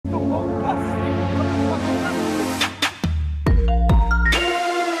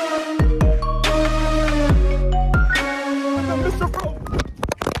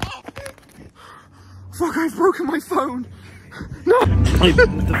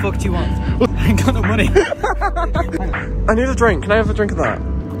What the fuck do you want? I ain't got no money. I need a drink. Can I have a drink of that?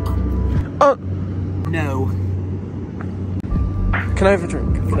 No. Can I have a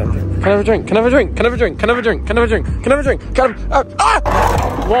drink? Can I have a drink? Can I have a drink? Can I have a drink? Can I have a drink? Can I have a drink? Can I have a drink? Can I have a drink? Can I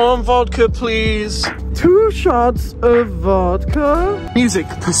have One vodka, please. 2 shots of vodka. Music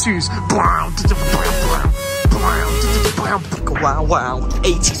pursues. Wow, wow.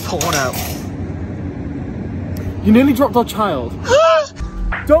 80s porno. You nearly dropped our child.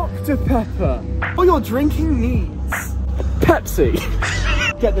 Dr. Pepper. All your drinking needs. Pepsi.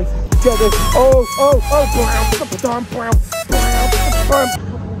 Get this. Get this. Oh.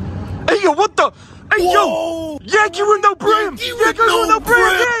 Hey, yo, what the? Hey, yo. Yankee with no brim. Yankee with no brim.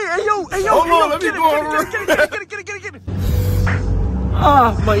 Hey, yo. Hold on, let me go over. Get it.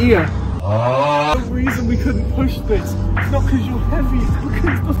 Ah, my ear. The reason we couldn't push this is not because you're heavy, it's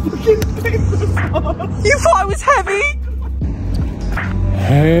because the fucking thing was on. You thought I was heavy?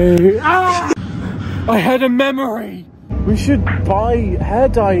 Hey. Ah! I had a memory. We should buy hair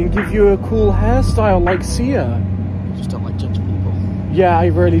dye and give you a cool hairstyle like Sia. I just don't like judging people. Yeah, I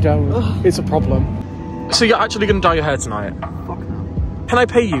really don't. Ugh. It's a problem. So you're actually going to dye your hair tonight? Fuck no. Can I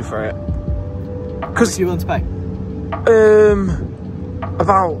pay you for it? Because you willing to pay?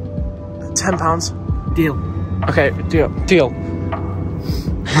 About £10. Deal. Okay, deal.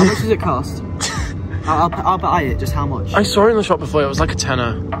 How much does it cost? I'll buy it. Just how much? I saw it in the shop before. It was like a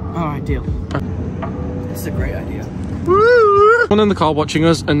tenner. All right, deal. This is a great idea. Someone in the car watching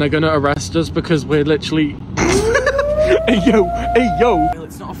us, and they're gonna arrest us because we're literally. Hey yo!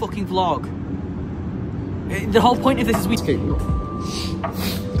 It's not a fucking vlog. The whole point of this is we.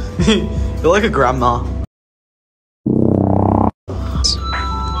 You're like a grandma.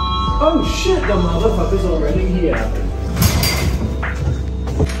 Oh shit! The motherfucker's already here.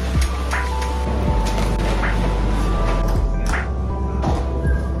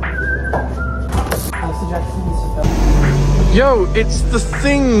 Yo, it's the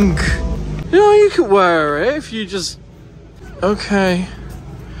thing. You know, you could wear it if you just. Okay.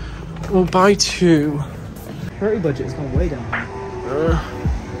 We'll buy 2. Curry budget has gone way down.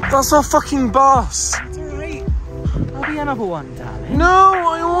 That's our fucking boss. It's alright. I'll be another one, damn it. No,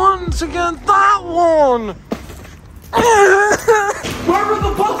 I want to get that one. Where are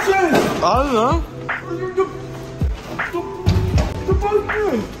the buses? I don't know. The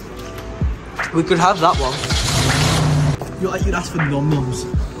buses. We could have that one. You'd ask for num-nums.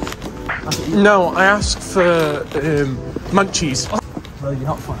 No, I asked for munchies. Well, you're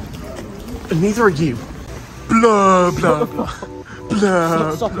not fun. And neither are you. Blah, blah, blah.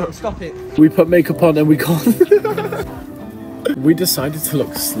 Blah. Stop it. We put makeup on and we can't. We decided to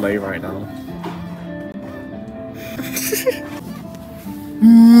look slay right now.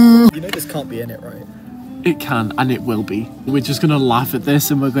 You know this can't be in it, right? It can, and it will be. We're just gonna laugh at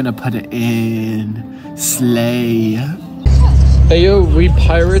this and we're gonna put it in. Slay. Hey yo, we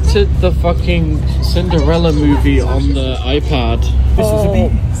pirated the fucking Cinderella movie on the iPad.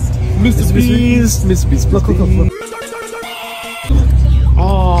 Mr. Beast. Look.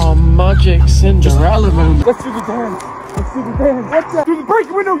 Oh, magic Cinderella movie. Let's do the dance. What's that? Do the break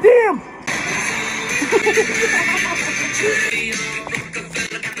window, damn!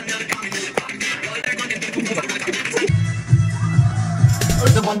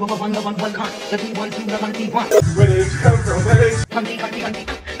 The one can't. The P1 to the 1P1. Where did it come from? Hunty.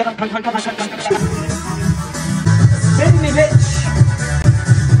 Spin me, bitch!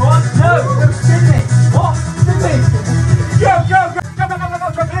 What? No, spin me! What? Spin me! Go!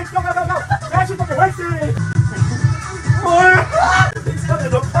 Now she's fucking wasting it! It's coming,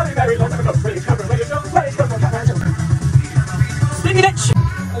 look, funny, very long, I'm not really covering, like a joke, funny, come on, spin me, bitch!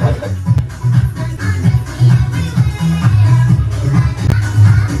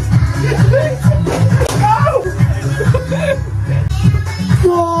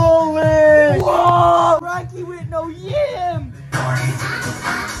 Falling! Whoa! Rocky with no yam!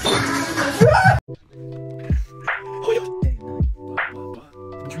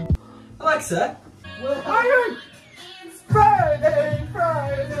 Alexa, where are you? Friday!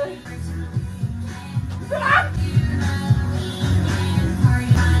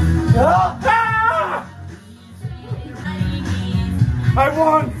 I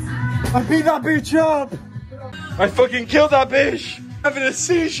won! I beat that bitch up! I fucking killed that bitch! Having a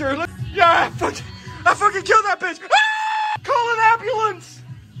seizure! Look. Yeah! I fucking killed that bitch! Ah! Call an ambulance!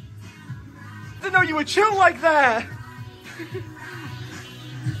 Didn't know you would chill like that!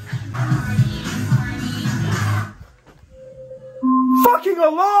 Fucking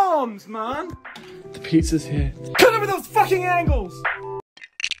alarms, man! The pizza's here. Cut it with those fucking angles!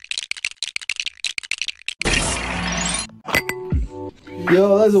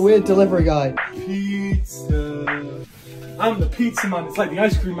 Yo, that's a weird delivery guy. Pizza. I'm the pizza man. It's like the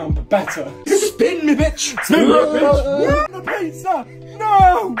ice cream man, but better. Spin me, bitch! Spin me, bitch! The pizza!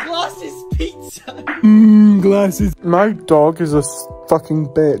 No! Glasses pizza! Glasses. My dog is a fucking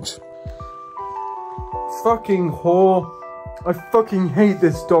bitch. Fucking whore. I fucking hate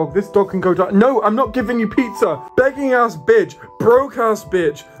this dog. This dog can go down. No, I'm not giving you pizza. Begging ass bitch. Broke ass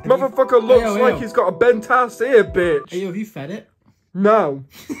bitch. Motherfucker looks like he's got a bent ass ear, bitch. Hey, yo, have you fed it? No.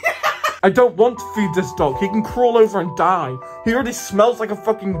 I don't want to feed this dog. He can crawl over and die. He already smells like a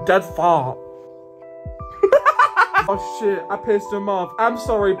fucking dead fart. Oh shit, I pissed him off. I'm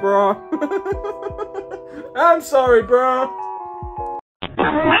sorry, bro. I'm sorry, bro.